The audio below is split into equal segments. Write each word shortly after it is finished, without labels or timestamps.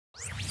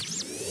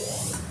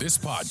This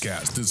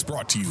podcast is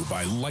brought to you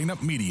by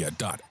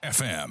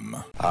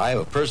lineupmedia.fm. I have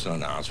a personal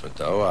announcement,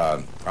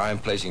 though. I'm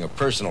placing a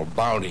personal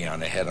bounty on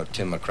the head of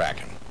Tim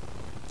McCracken.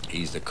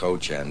 He's the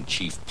coach and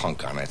chief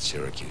punk on that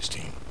Syracuse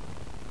team.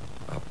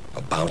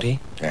 A bounty?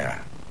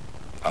 Yeah.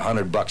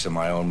 $100 of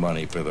my own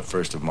money for the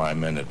first of my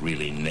men that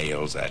really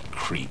nails that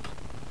creep.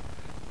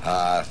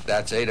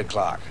 That's 8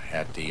 o'clock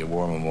at the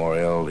War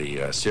Memorial,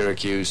 the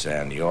Syracuse,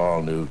 and the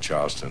all-new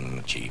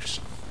Charleston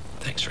Chiefs.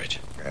 Thanks, Rich.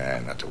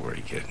 Not to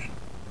worry, kid.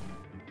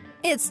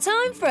 It's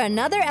time for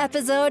another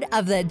episode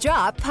of The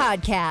Drop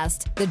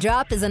Podcast. The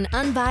Drop is an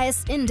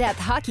unbiased, in-depth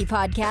hockey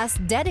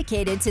podcast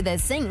dedicated to the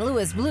St.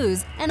 Louis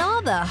Blues and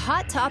all the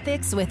hot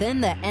topics within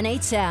the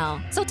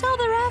NHL. So tell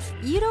the ref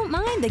you don't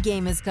mind the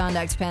game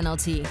misconduct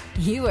penalty.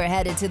 You were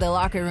headed to the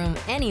locker room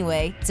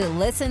anyway to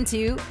listen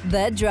to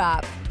The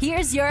Drop.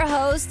 Here's your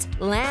host,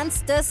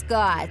 Lance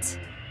DeScott.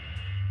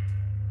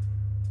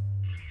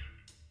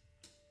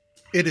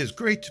 It is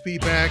great to be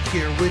back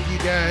here with you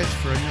guys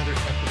for another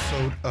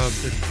episode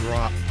of the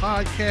Drop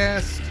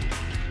Podcast.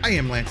 I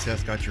am Lance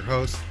Escott, your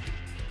host.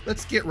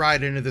 Let's get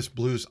right into this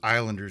Blues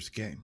Islanders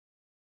game.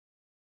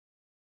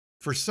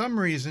 For some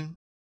reason,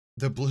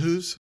 the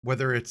Blues,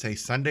 whether it's a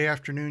Sunday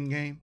afternoon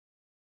game,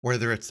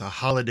 whether it's a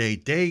holiday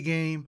day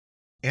game,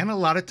 and a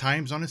lot of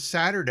times on a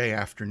Saturday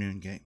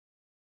afternoon game,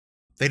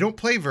 they don't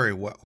play very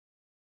well.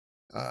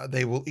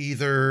 They will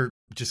either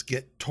just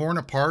get torn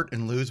apart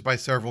and lose by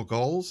several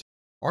goals,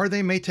 or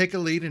they may take a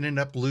lead and end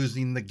up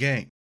losing the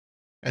game.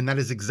 And that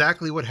is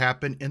exactly what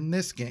happened in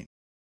this game.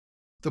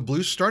 The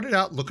Blues started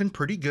out looking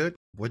pretty good.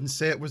 Wouldn't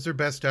say it was their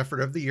best effort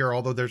of the year,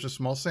 although there's a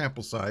small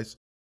sample size.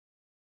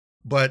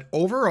 But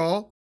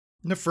overall,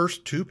 in the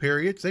first two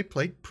periods, they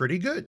played pretty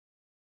good.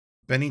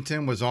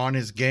 Bennington was on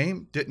his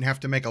game, didn't have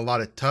to make a lot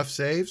of tough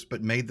saves,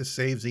 but made the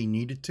saves he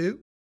needed to.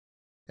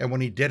 And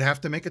when he did have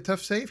to make a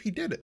tough save, he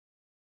did it.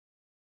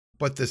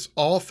 But this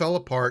all fell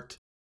apart.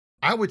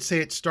 I would say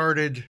it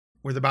started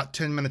with about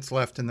 10 minutes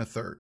left in the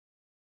third.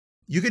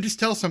 You could just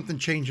tell something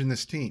changed in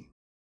this team.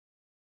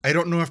 I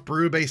don't know if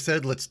Berube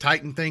said, let's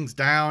tighten things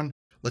down,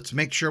 let's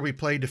make sure we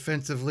play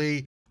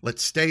defensively,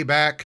 let's stay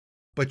back,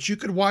 but you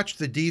could watch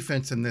the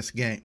defense in this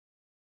game.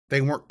 They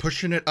weren't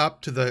pushing it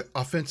up to the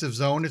offensive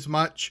zone as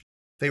much.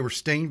 They were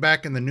staying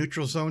back in the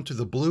neutral zone to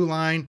the blue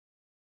line.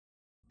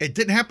 It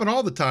didn't happen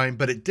all the time,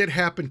 but it did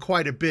happen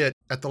quite a bit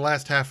at the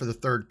last half of the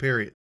third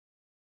period.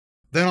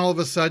 Then all of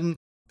a sudden,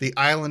 the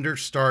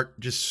Islanders start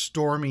just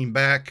storming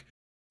back.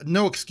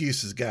 No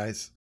excuses,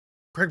 guys.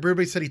 Craig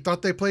Berube said he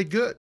thought they played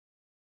good.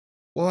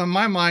 Well, in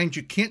my mind,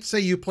 you can't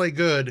say you play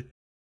good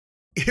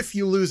if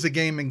you lose a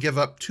game and give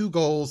up 2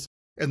 goals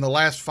in the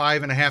last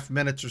 5.5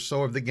 minutes or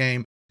so of the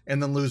game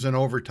and then lose in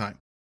overtime.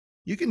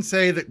 You can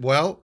say that,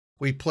 well,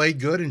 we played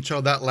good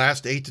until that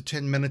last 8 to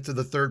 10 minutes of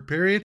the third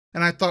period,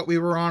 and I thought we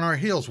were on our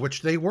heels,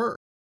 which they were.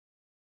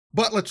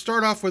 But let's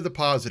start off with a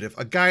positive.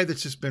 A guy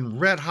that's just been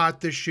red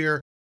hot this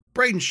year.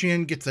 Braden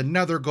Shen gets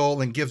another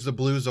goal and gives the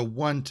Blues a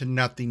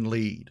 1-0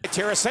 lead.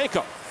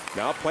 Tarasenko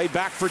now played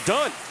back for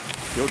Dunn.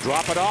 He'll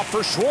drop it off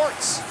for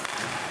Schwartz.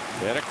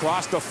 Then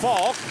across the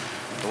Falk.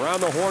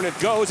 Around the horn it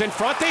goes. In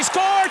front they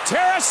score!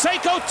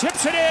 Tarasenko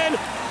tips it in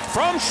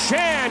from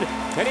Shen.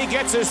 And he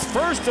gets his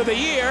first of the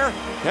year.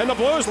 And the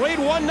Blues lead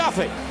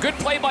 1-0. Good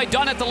play by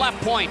Dunn at the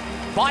left point.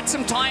 Bought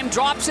some time,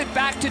 drops it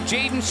back to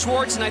Jaden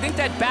Schwartz. And I think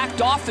that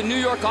backed off the New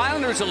York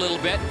Islanders a little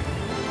bit.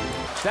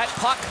 That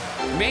puck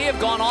may have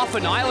gone off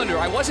an Islander.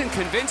 I wasn't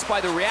convinced by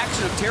the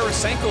reaction of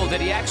Tarasenko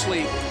that he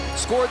actually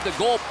scored the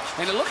goal.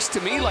 And it looks to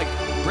me like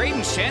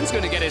Braden Shen's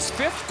going to get his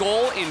 5th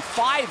goal in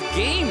 5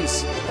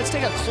 games. Let's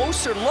take a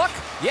closer look.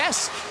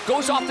 Yes,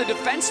 goes off the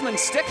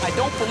defenseman's stick. I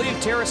don't believe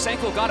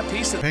Tarasenko got a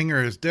piece of it.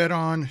 Panger is dead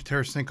on.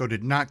 Tarasenko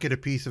did not get a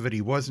piece of it.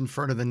 He was in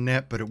front of the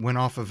net, but it went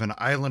off of an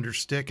Islander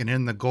stick and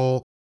in the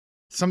goal.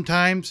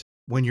 Sometimes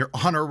when you're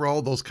on a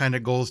roll, those kind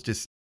of goals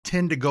just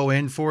tend to go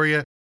in for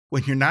you.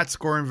 When you're not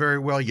scoring very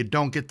well, you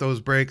don't get those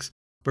breaks.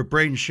 But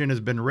Braden Shen has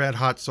been red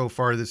hot so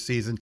far this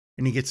season,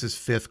 and he gets his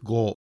 5th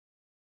goal.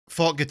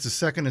 Falk gets his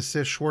 2nd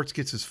assist. Schwartz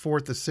gets his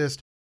 4th assist.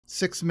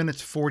 6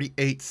 minutes,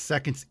 48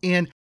 seconds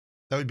in.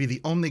 That would be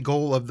the only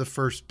goal of the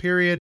first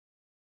period.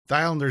 The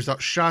Islanders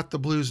outshot the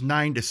Blues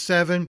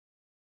 9-7.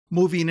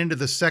 Moving into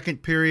the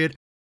second period,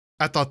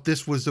 I thought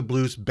this was the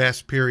Blues'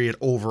 best period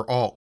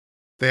overall.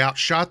 They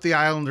outshot the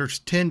Islanders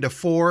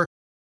 10-4.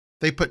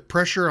 They put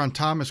pressure on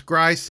Thomas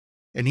Greiss,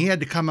 and he had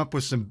to come up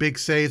with some big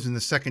saves in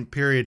the second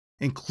period,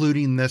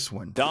 including this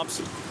one.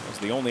 Dobson is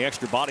the only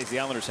extra bodies the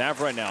Islanders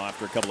have right now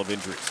after a couple of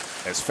injuries.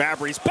 As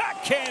Fabry's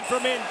backhand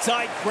from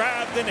inside,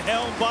 grabbed and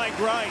held by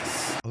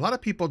Greiss. A lot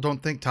of people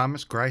don't think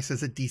Thomas Greiss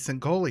is a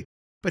decent goalie,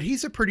 but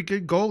he's a pretty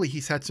good goalie.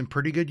 He's had some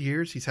pretty good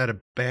years. He's had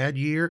a bad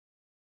year,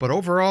 but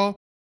overall,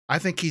 I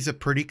think he's a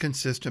pretty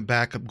consistent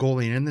backup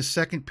goalie. And in the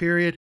second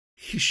period,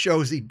 he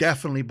shows he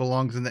definitely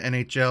belongs in the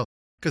NHL,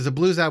 because the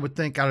Blues, I would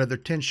think, out of their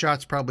 10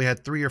 shots, probably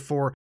had 3 or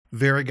 4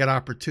 very good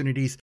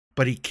opportunities,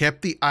 but he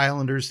kept the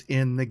Islanders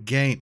in the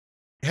game.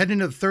 Heading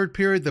into the third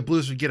period, the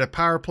Blues would get a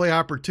power play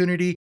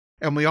opportunity,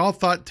 and we all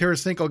thought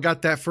Tarasenko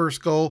got that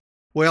first goal.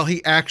 Well,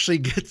 he actually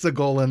gets a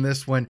goal in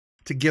this one.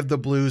 to give the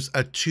Blues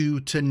a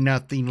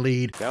 2-0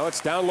 lead. Now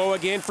it's down low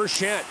again for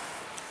Shen.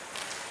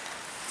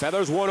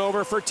 Feathers one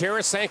over for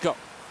Tarasenko.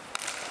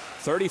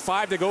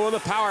 35 to go in the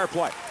power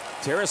play.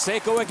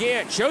 Tarasenko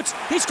again, shoots,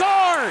 he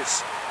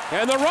scores!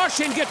 And the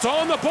Russian gets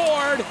on the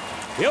board.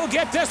 He'll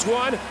get this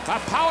one. A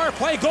power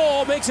play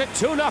goal makes it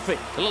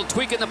 2-0. A little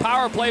tweak in the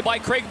power play by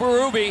Craig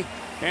Berube,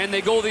 and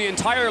they go the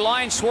entire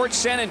line,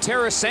 Schwartz, Shen, and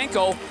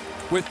Tarasenko,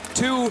 with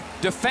two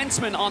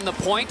defensemen on the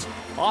point.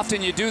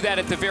 Often you do that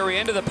at the very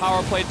end of the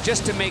power play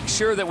just to make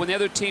sure that when the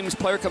other team's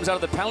player comes out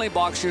of the penalty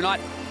box, you're not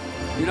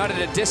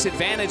at a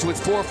disadvantage with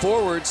four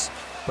forwards.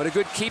 But a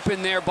good keep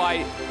in there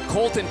by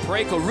Colton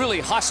Parayko. Really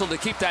hustled to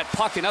keep that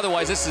puck, and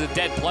otherwise this is a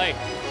dead play.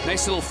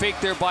 Nice little fake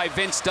there by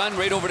Vince Dunn,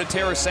 right over to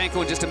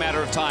Tarasenko in just a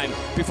matter of time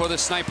before the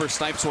sniper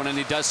snipes one, and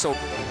he does so.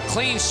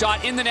 Clean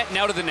shot in the net and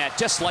out of the net,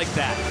 just like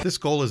that. This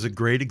goal is a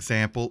great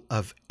example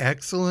of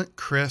excellent,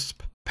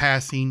 crisp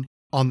passing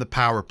on the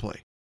power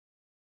play.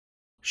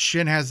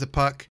 Shen has the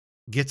puck,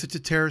 gets it to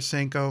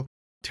Tarasenko.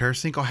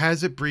 Tarasenko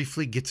has it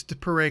briefly, gets it to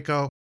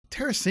Parayko.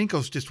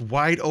 Tarasenko's just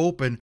wide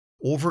open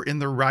over in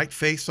the right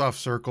faceoff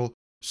circle,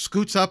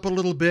 scoots up a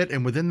little bit,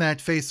 and within that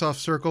faceoff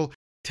circle,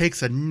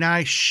 takes a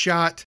nice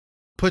shot,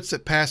 puts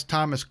it past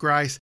Thomas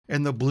Greiss,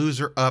 and the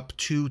Blues are up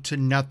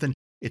 2-0.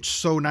 It's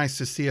so nice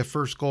to see a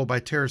first goal by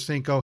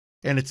Tarasenko,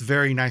 and it's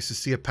very nice to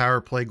see a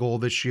power play goal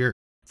this year.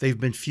 They've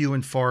been few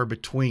and far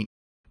between.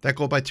 That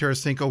goal by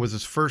Tarasenko was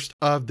his first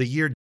of the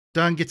year.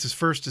 Dunn gets his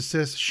first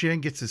assist.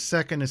 Shen gets his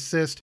second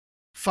assist.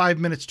 5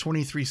 minutes,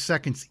 23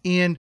 seconds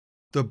in,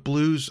 the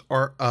Blues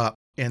are up,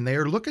 and they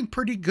are looking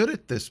pretty good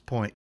at this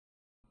point.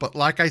 But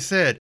like I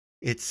said,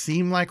 it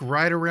seemed like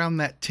right around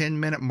that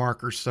 10-minute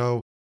mark or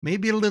so,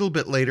 maybe a little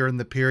bit later in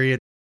the period,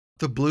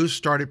 the Blues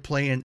started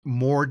playing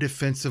more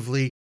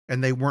defensively,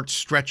 and they weren't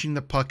stretching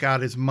the puck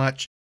out as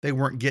much. They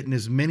weren't getting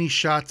as many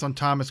shots on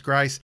Thomas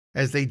Greiss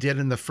as they did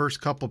in the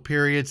first couple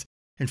periods.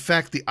 In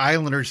fact, the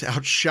Islanders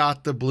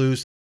outshot the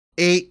Blues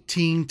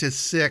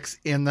 18-6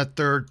 in the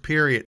third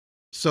period.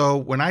 So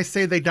when I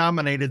say they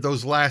dominated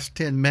those last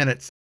 10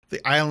 minutes,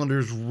 the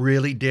Islanders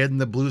really did, and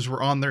the Blues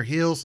were on their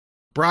heels.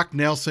 Brock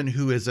Nelson,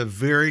 who is a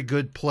very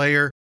good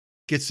player,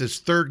 gets his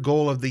third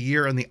goal of the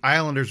year, and the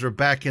Islanders are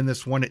back in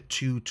this one at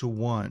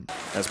 2-1.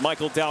 As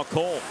Michael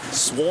Dalcole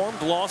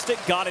swarmed, lost it,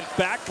 got it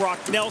back. Brock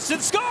Nelson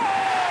scores!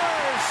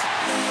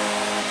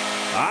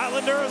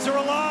 Islanders are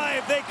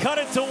alive. They cut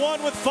it to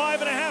 1 with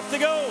 5.5 to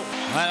go.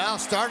 Well,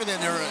 started in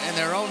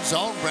their own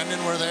zone,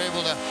 Brendan, where they're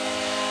able to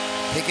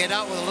get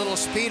out with a little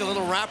speed, a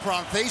little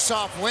wraparound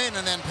face-off win,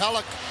 and then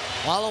Pelech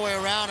all the way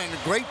around, and a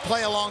great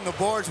play along the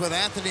boards with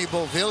Anthony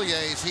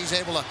Beauvilliers. He's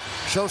able to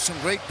show some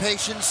great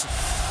patience,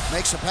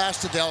 makes a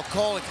pass to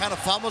Delcole. He kind of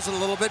fumbles it a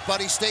little bit, but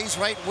he stays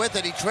right with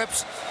it. He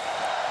trips,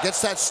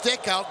 gets that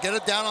stick out, get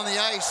it down on the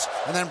ice,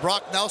 and then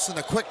Brock Nelson,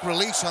 a quick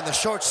release on the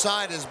short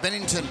side as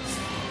Binnington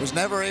was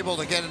never able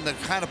to get in the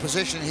kind of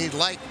position he'd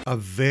like. A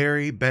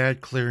very bad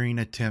clearing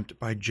attempt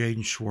by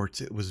Jaden Schwartz.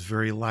 It was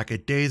very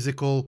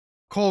lackadaisical.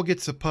 Cole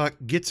gets the puck,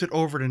 gets it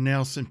over to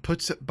Nelson,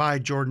 puts it by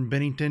Jordan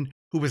Binnington,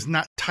 who was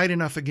not tight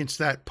enough against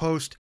that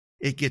post.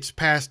 It gets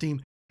past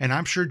him, and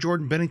I'm sure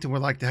Jordan Binnington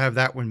would like to have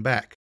that one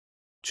back.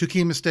 Two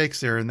key mistakes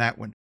there in that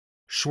one.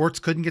 Schwartz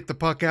couldn't get the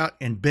puck out,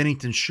 and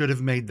Binnington should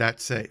have made that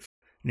save.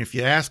 And if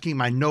you ask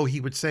him, I know he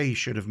would say he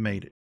should have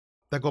made it.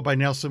 That goal by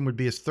Nelson would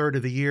be his third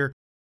of the year.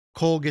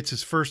 Cole gets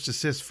his first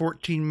assist,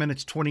 14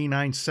 minutes,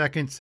 29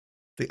 seconds.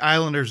 The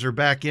Islanders are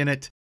back in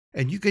it,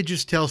 and you could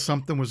just tell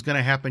something was going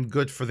to happen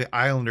good for the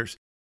Islanders.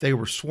 They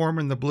were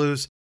swarming the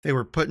Blues. They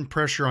were putting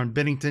pressure on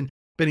Binnington.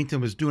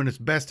 Binnington was doing his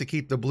best to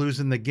keep the Blues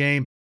in the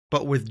game,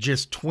 but with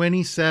just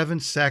 27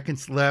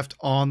 seconds left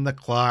on the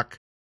clock,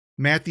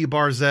 Matthew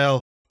Barzal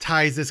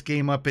ties this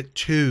game up at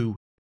 2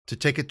 to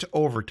take it to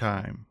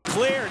overtime.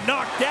 Clear,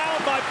 knocked down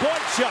by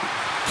Boychuk.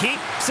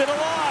 Keeps it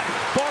alive.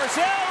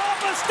 Barzal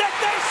off the stick,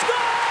 they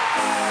score!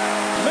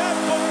 Matt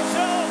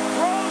Barzal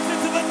throws it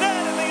to the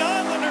net, and the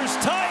Islanders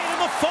tie it in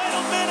the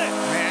final minute.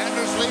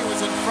 Anders Lee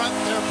was in front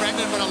there,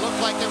 Brendan, but it looked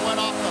like it went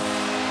off the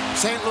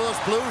St. Louis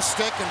Blues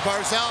stick, and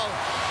Barzal,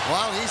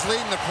 well, he's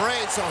leading the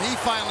parade, so he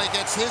finally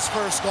gets his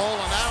first goal,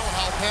 and that'll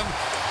help him.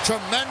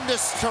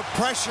 Tremendous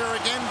pressure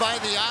again by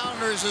the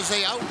Islanders as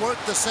they outwork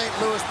the St.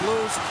 Louis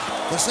Blues.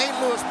 The St.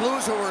 Louis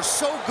Blues, who were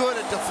so good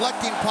at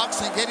deflecting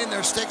pucks and getting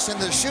their sticks in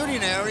the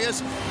shooting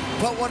areas,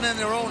 put one in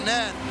their own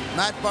net.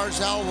 Matt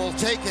Barzal will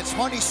take it.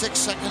 26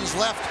 seconds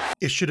left.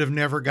 It should have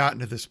never gotten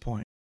to this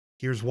point.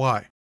 Here's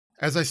why.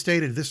 As I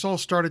stated, this all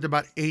started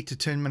about 8 to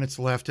 10 minutes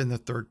left in the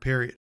third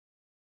period.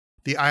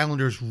 The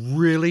Islanders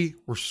really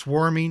were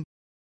swarming.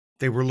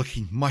 They were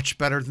looking much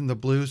better than the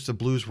Blues. The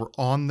Blues were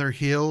on their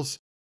heels.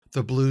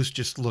 The Blues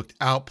just looked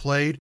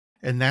outplayed,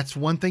 and that's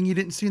one thing you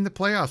didn't see in the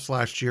playoffs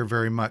last year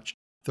very much.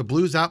 The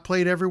Blues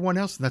outplayed everyone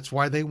else, and that's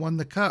why they won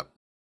the cup.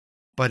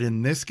 But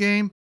in this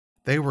game,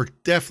 they were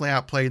definitely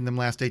outplayed in them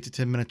last 8 to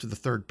 10 minutes of the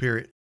third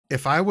period.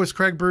 If I was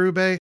Craig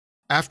Berube,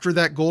 after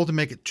that goal to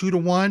make it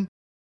 2-1,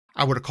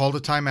 I would have called a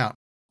timeout.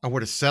 I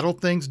would have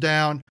settled things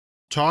down,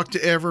 talked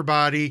to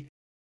everybody,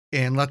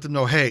 and let them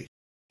know, hey,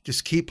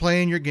 just keep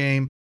playing your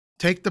game,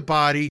 take the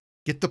body,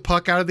 get the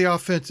puck out of the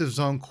offensive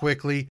zone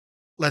quickly.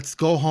 Let's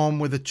go home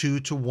with a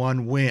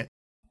 2-1 win.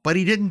 But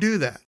he didn't do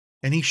that,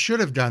 and he should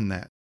have done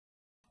that.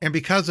 And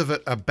because of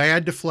it, a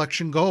bad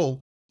deflection goal,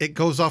 it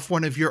goes off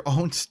one of your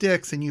own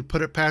sticks and you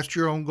put it past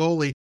your own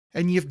goalie,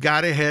 and you've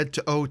got to head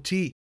to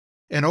OT.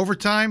 And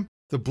overtime,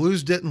 the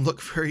Blues didn't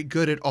look very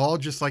good at all,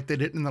 just like they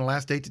did in the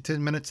last 8 to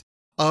 10 minutes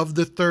of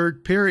the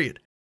third period.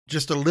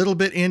 Just a little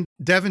bit in,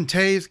 Devin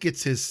Taves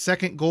gets his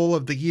second goal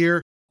of the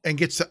year and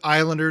gets the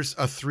Islanders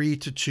a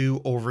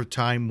 3-2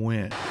 overtime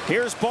win.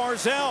 Here's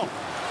Barzal.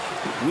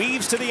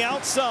 Weaves to the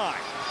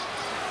outside.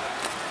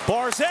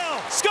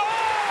 Barzal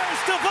scores!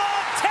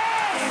 Devon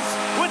Taves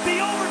with the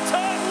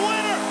overtime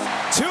winner.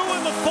 2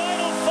 in the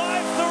final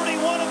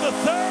 5:31 of the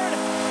third,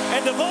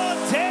 and Devon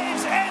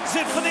Taves ends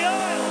it for the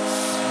Isles.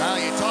 Now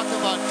you talk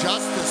about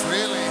justice,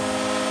 really,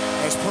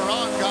 as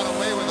Perron got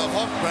away with a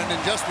hook, Brendan,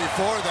 just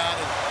before that.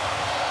 And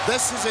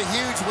this is a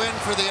huge win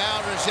for the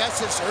Islanders. Yes,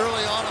 it's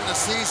early on in the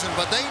season,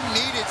 but they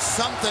needed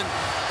something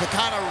to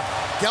kind of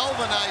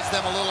galvanize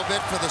them a little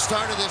bit for the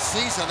start of this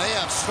season. They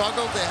have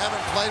struggled. They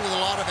haven't played with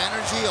a lot of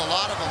energy, a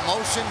lot of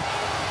emotion.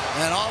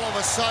 And all of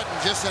a sudden,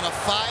 just in a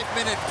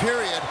 5-minute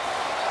period,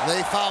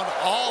 they found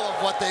all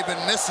of what they've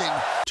been missing.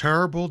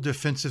 Terrible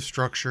defensive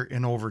structure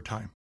in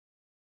overtime.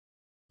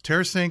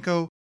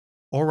 Tarasenko,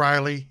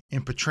 O'Reilly,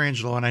 and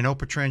Pietrangelo, and I know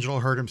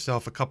Pietrangelo hurt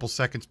himself a couple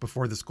seconds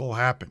before this goal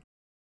happened,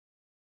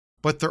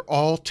 but they're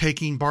all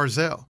taking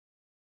Barzal.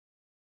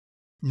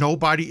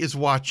 Nobody is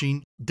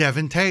watching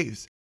Devin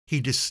Taves.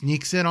 He just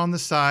sneaks in on the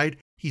side.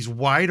 He's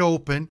wide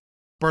open.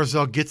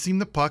 Barzal gets him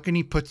the puck and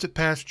he puts it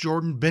past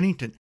Jordan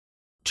Binnington.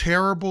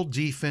 Terrible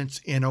defense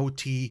in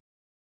OT.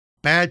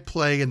 Bad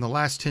play in the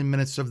last 10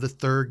 minutes of the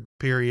third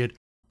period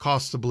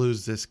cost the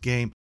Blues this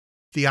game.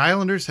 The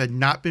Islanders had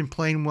not been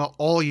playing well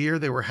all year.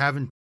 They were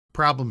having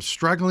problems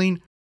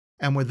struggling,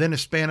 and within a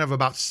span of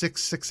about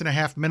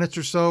 6.5 minutes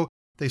or so,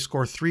 they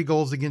score 3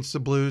 goals against the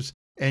Blues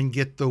and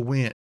get the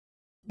win.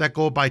 That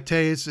goal by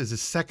Taves is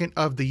his second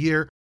of the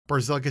year.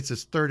 Barzal gets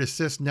his third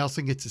assist.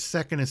 Nelson gets his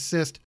second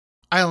assist.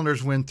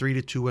 Islanders win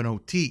 3-2 in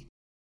OT.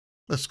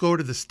 Let's go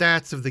to the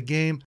stats of the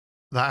game.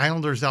 The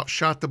Islanders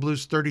outshot the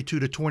Blues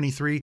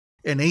 32-23,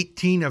 and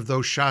 18 of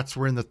those shots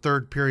were in the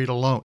third period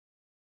alone.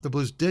 The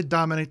Blues did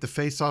dominate the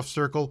face-off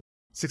circle,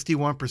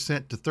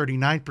 61% to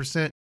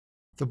 39%.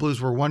 The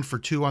Blues were 1 for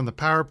 2 on the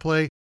power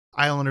play.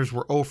 Islanders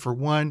were 0 for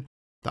 1.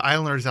 The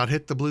Islanders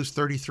out-hit the Blues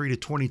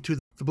 33-22.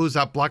 The Blues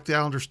out-blocked the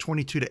Islanders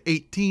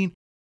 22-18.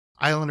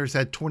 Islanders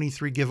had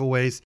 23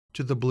 giveaways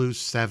to the Blues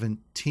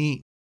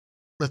 17.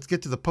 Let's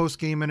get to the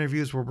post-game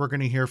interviews where we're going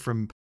to hear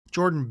from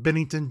Jordan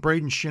Binnington,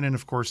 Braden Shin, and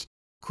of course,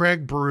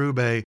 Craig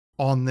Berube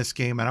on this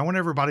game. And I want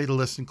everybody to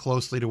listen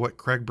closely to what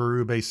Craig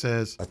Berube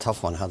says. A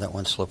tough one. How'd that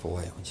one slip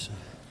away?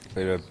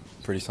 Played a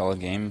pretty solid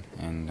game,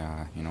 and,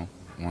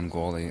 one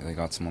goal they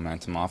got some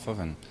momentum off of,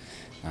 and,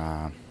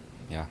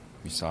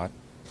 we saw it.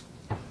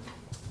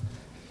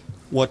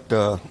 What,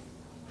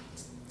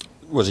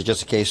 was it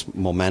just a case of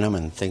momentum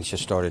and things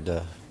just started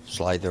to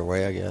slide their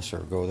way, I guess, or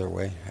go their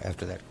way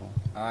after that goal?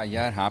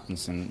 It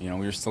happens, and,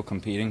 we were still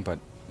competing, but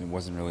it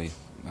wasn't really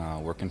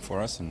working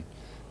for us, and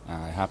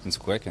it happens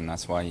quick, and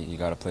that's why you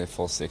got to play a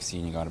full 60,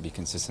 and you got to be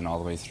consistent all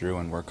the way through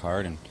and work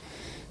hard, and,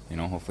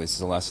 hopefully this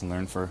is a lesson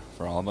learned for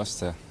all of us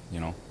to,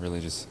 really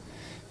just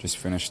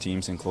finish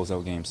teams and close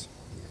out games.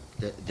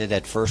 Did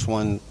that first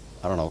one,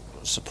 I don't know,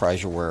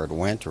 surprise you where it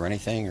went or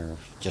anything, or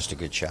just a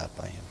good shot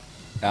by him?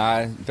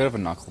 A bit of a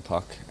knuckle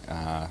puck.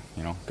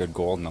 Good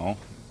goal, no.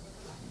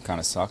 Kind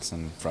of sucks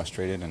and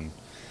frustrated and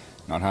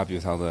not happy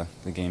with how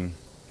the game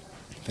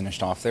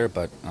finished off there,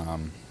 but,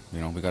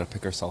 we got to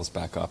pick ourselves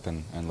back up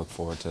and look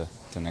forward to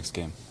the next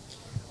game.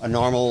 A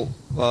normal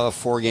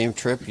 4-game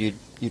trip,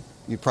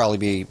 you'd probably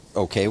be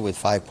okay with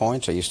 5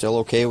 points. Are you still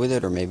okay with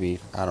it, or maybe,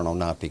 I don't know,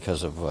 not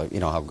because of,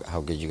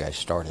 how good you guys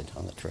started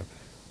on the trip?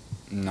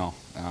 No.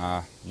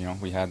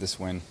 We had this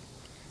win,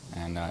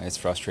 and it's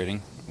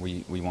frustrating.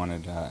 We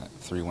wanted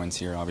 3 wins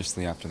here,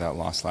 obviously, after that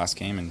loss last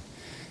game, and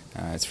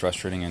it's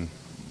frustrating, and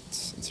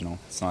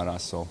it's not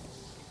us, so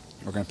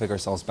we're going to pick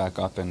ourselves back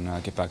up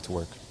and get back to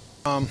work.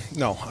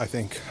 No, I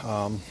think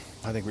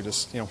we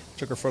just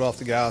took our foot off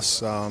the gas.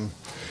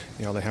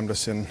 They hemmed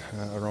us in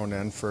our own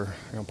end for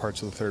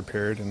parts of the third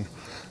period, and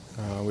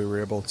we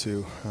were unable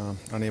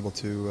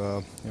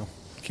to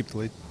keep the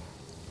lead.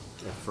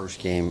 The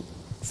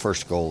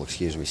first goal,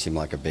 seemed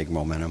like a big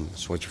momentum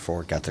switch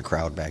forward, got the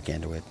crowd back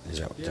into it. Is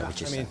that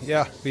what you said?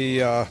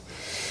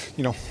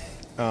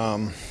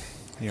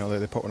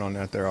 They put one on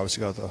net there.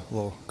 Obviously got the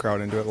little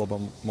crowd into it, a little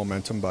bit of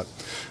momentum. But,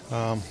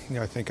 I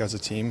think as a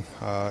team,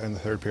 in the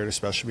third period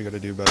especially, we got to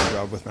do a better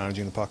job with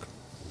managing the puck.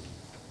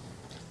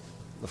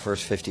 The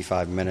first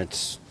 55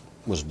 minutes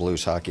was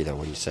Blues hockey, though,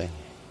 wouldn't you say?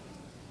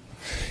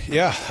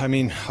 Yeah,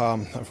 we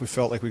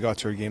felt like we got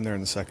to our game there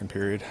in the second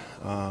period.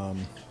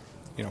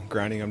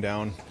 Grinding them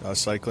down,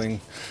 cycling,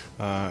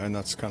 and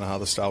that's kind of how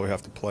the style we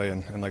have to play.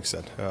 And like I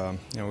said,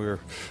 we were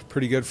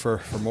pretty good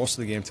for most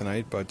of the game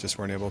tonight, but just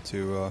weren't able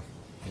to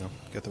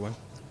get the win.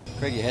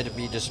 Craig, you had to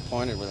be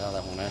disappointed with how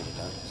that one ended,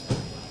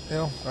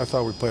 huh? I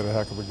thought we played a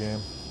heck of a game.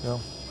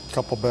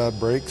 couple bad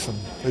breaks, and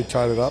they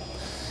tied it up.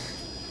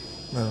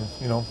 And,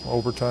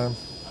 overtime.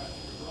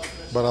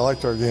 But I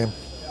liked our game.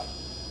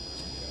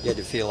 You had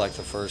to feel like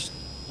the first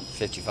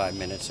 55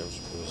 minutes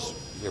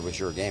it was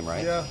your game,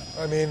 right? Yeah,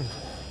 I mean,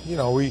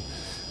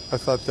 I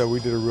thought that we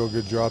did a real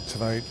good job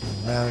tonight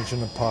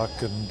managing the puck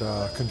and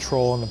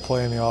controlling the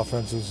play in the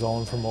offensive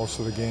zone for most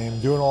of the game,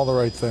 doing all the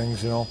right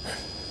things,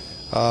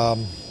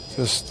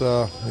 just,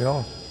 a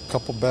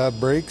couple bad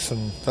breaks,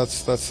 and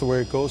that's the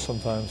way it goes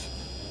sometimes.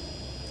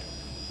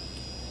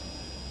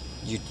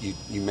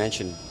 You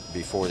mentioned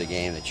before the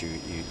game that you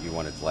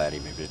wanted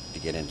Vladdy maybe to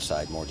get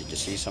inside more. Did you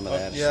see some of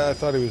that? Yeah, I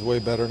thought he was way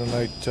better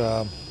tonight.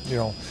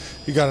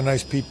 He got a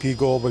nice PP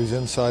goal, but he's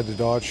inside the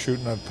dot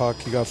shooting that puck.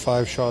 He got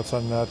 5 shots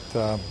on net.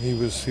 He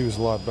was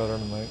a lot better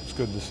tonight. It's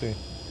good to see.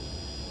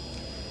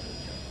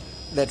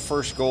 That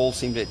first goal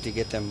seemed to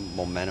get them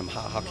momentum.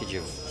 How could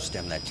you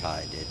stem that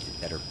tide?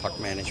 Better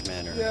puck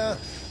management? Or? Yeah,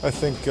 I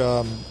think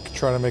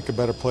trying to make a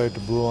better play at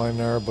the blue line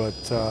there, but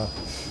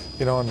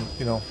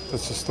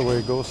that's just the way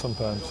it goes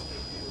sometimes.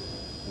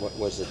 What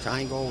was the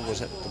tying goal? Was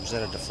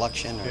that a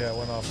deflection? Or? Yeah, it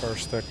went off our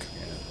stick.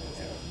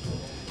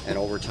 Yeah. And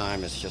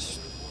overtime is just,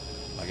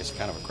 I guess,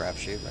 kind of a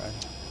crapshoot, right?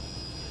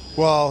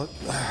 Well,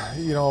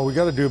 we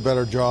got to do a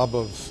better job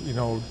of,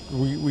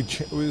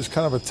 it was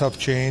kind of a tough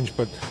change,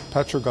 but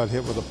Petro got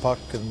hit with a puck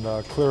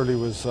and clearly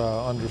was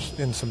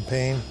in some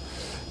pain.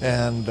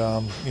 And,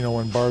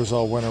 when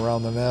Barzal went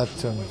around the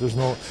net, and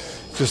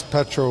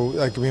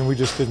Petro, we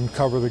just didn't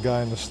cover the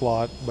guy in the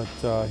slot,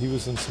 but he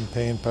was in some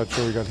pain.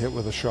 Petro, he got hit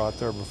with a shot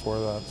there before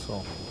that,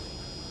 so.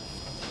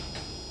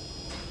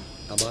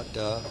 How about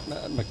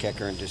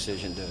McEachern's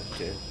decision to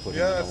put him in?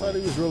 Yeah, I thought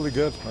he was really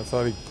good. I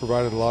thought he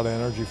provided a lot of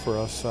energy for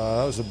us.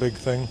 That was a big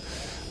thing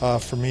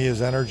for me,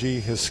 his energy,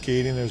 his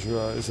skating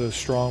is a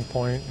strong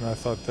point, and I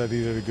thought that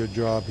he did a good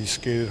job. He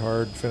skated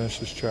hard, finished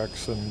his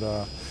checks,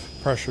 and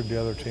pressured the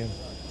other team.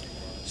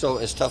 So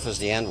as tough as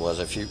the end was,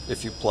 if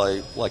you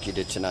play like you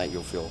did tonight,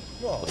 you'll feel.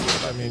 Well,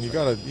 you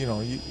got to,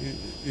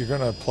 you're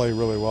going to play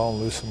really well and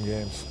lose some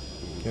games,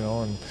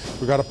 and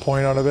we got a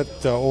point out of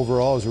it.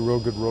 Overall, it was a real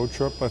good road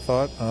trip, I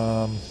thought.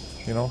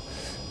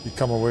 You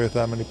come away with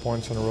that many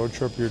points on a road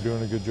trip, you're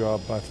doing a good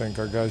job. I think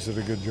our guys did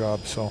a good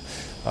job. So,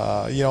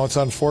 it's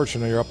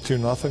unfortunate. You're up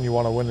 2-0. You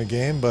want to win the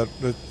game, but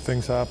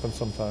things happen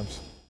sometimes.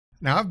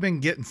 Now, I've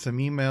been getting some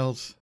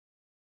emails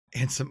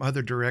and some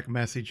other direct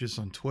messages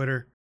on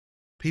Twitter.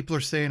 People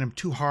are saying I'm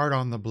too hard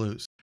on the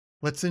Blues.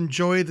 Let's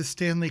enjoy the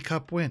Stanley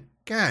Cup win.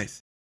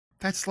 Guys,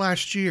 that's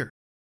last year.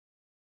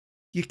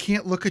 You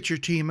can't look at your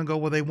team and go,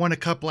 well, they won a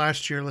cup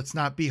last year. Let's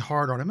not be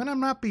hard on them. And I'm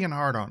not being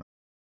hard on them.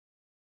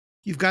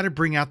 You've got to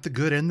bring out the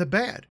good and the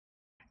bad.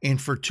 And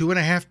for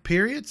 2.5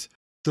 periods,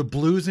 the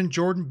Blues and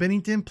Jordan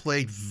Binnington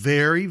played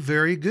very,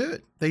 very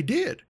good. They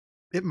did.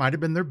 It might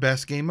have been their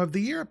best game of the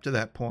year up to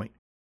that point.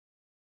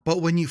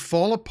 But when you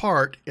fall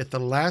apart at the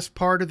last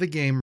part of the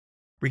game,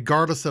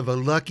 regardless of a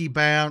lucky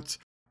bounce,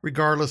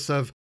 regardless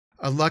of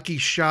a lucky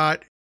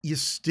shot, you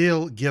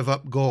still give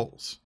up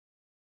goals.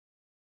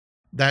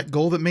 That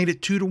goal that made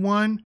it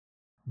 2-1,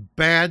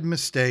 bad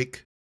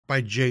mistake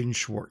by Jaden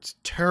Schwartz.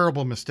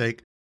 Terrible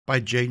mistake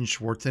by Jaden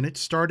Schwartz, and it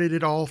started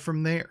it all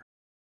from there.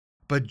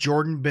 But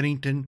Jordan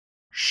Binnington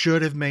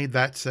should have made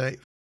that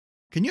save.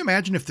 Can you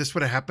imagine if this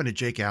would have happened to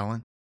Jake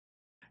Allen?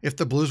 If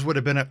the Blues would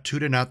have been up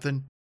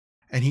 2-0,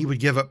 and he would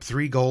give up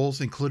 3 goals,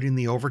 including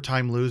the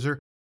overtime loser?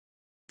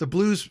 The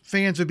Blues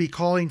fans would be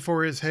calling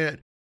for his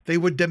head. They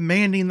would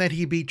demanding that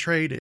he be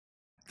traded.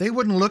 They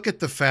wouldn't look at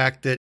the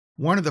fact that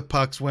one of the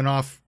pucks went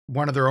off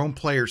one of their own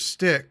players'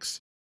 sticks.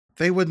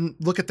 They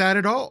wouldn't look at that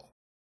at all.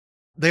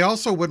 They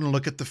also wouldn't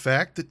look at the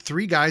fact that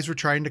 3 guys were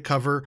trying to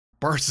cover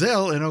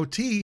Barzal in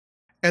OT,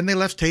 and they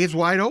left Taves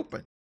wide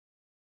open.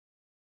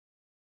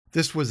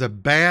 This was a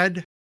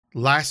bad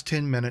last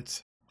 10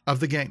 minutes of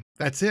the game.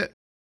 That's it.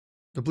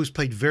 The Blues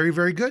played very,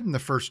 very good in the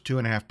first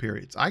 2.5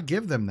 periods. I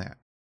give them that.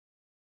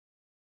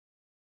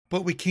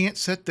 But we can't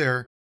sit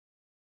there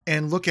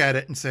and look at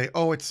it and say,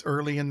 oh, it's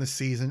early in the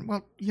season.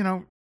 Well,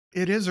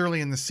 it is early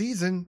in the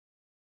season,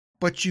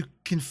 but you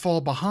can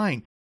fall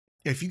behind.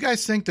 If you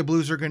guys think the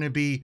Blues are going to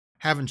be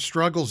having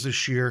struggles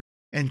this year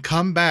and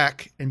come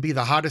back and be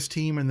the hottest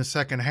team in the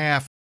second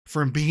half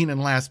from being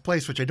in last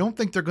place, which I don't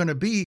think they're going to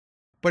be,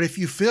 but if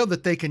you feel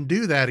that they can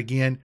do that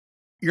again,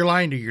 you're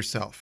lying to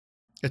yourself.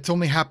 It's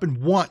only happened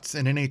once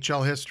in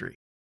NHL history.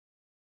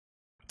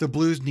 The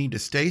Blues need to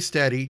stay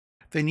steady.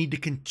 They need to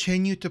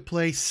continue to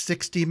play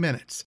 60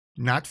 minutes,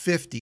 not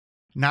 50,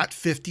 not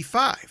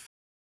 55.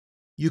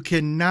 You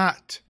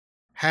cannot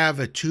have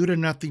a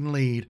 2-0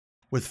 lead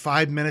with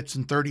 5 minutes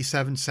and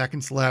 37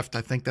 seconds left.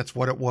 I think that's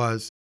what it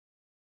was.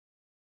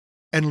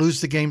 And lose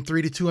the game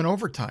 3-2 in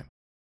overtime.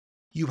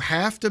 You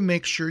have to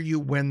make sure you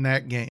win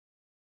that game.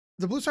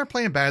 The Blues aren't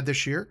playing bad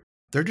this year.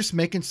 They're just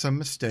making some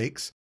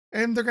mistakes,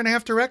 and they're going to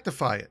have to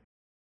rectify it.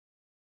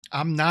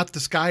 I'm not the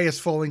sky is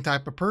falling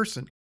type of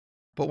person.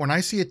 But when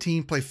I see a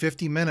team play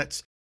 50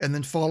 minutes and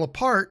then fall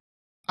apart,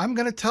 I'm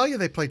going to tell you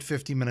they played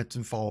 50 minutes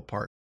and fall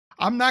apart.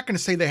 I'm not going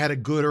to say they had a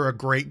good or a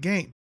great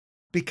game,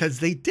 because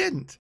they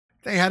didn't.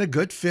 They had a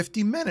good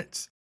 50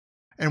 minutes.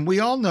 And we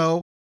all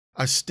know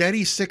a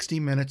steady 60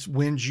 minutes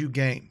wins you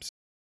games.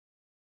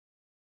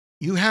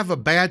 You have a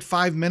bad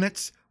 5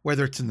 minutes,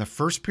 whether it's in the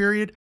first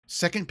period,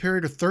 second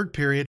period, or third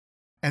period,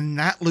 and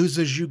that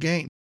loses you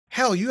games.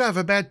 Hell, you have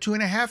a bad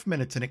 2.5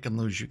 minutes and it can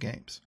lose you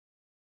games.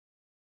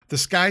 The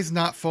sky's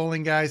not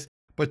falling, guys,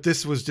 but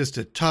this was just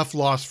a tough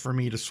loss for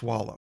me to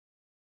swallow.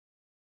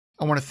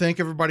 I want to thank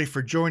everybody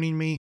for joining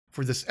me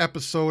for this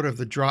episode of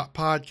the Drop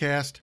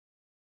Podcast.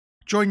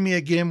 Join me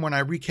again when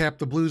I recap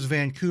the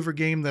Blues-Vancouver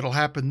game that'll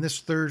happen this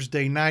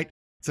Thursday night.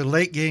 It's a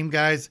late game,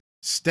 guys.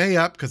 Stay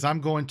up because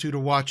I'm going to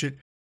watch it.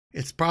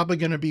 It's probably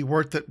going to be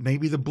worth it.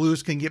 Maybe the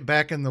Blues can get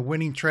back in the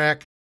winning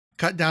track,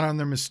 cut down on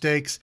their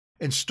mistakes,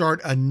 and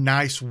start a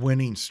nice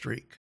winning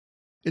streak.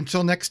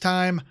 Until next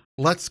time,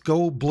 let's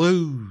go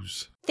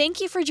Blues.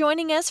 Thank you for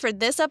joining us for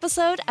this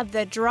episode of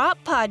the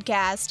Drop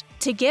Podcast.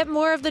 To get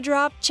more of The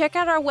Drop, check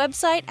out our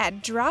website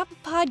at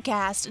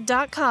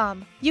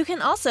droppodcast.com. You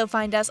can also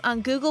find us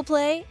on Google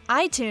Play,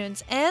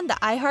 iTunes, and the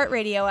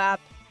iHeartRadio app.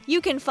 You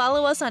can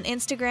follow us on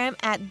Instagram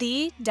at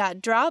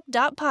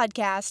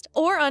the.drop.podcast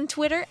or on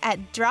Twitter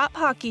at Drop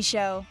Hockey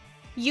Show.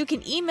 You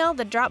can email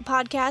the Drop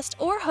Podcast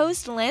or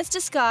host Lance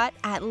DeScott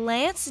at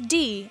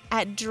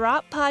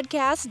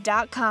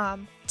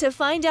lanced@droppodcast.com. To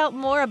find out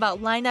more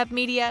about Lineup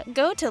Media,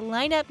 go to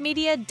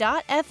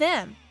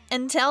lineupmedia.fm.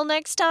 Until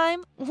next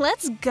time,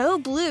 let's go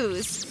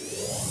Blues.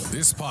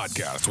 This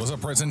podcast was a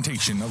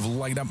presentation of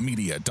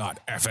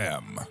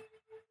lineupmedia.fm.